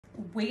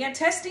we are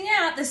testing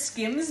out the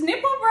Skims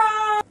Nipple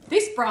Bra.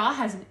 This bra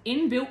has an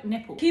inbuilt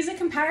nipple. Here's a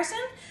comparison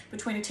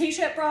between a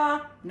t-shirt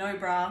bra, no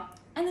bra,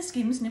 and the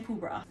Skims Nipple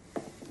Bra.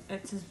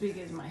 It's as big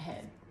as my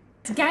head.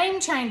 It's game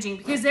changing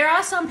because there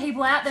are some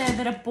people out there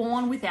that are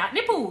born without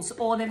nipples,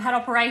 or they've had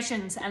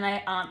operations and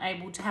they aren't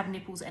able to have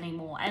nipples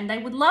anymore, and they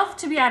would love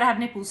to be able to have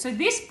nipples. So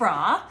this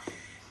bra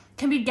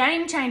can be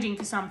game changing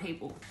for some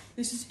people.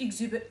 This is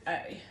exhibit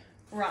A,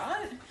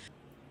 right?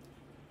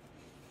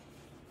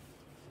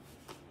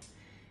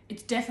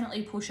 It's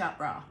definitely push-up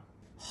bra.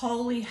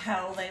 Holy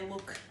hell, they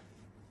look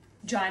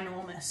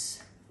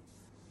ginormous.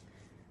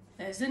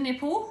 There's the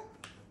nipple.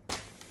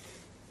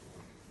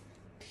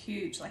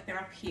 Huge, like they're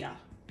up here.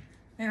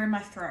 They're in my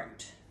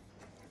throat.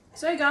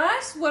 So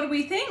guys, what do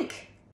we think?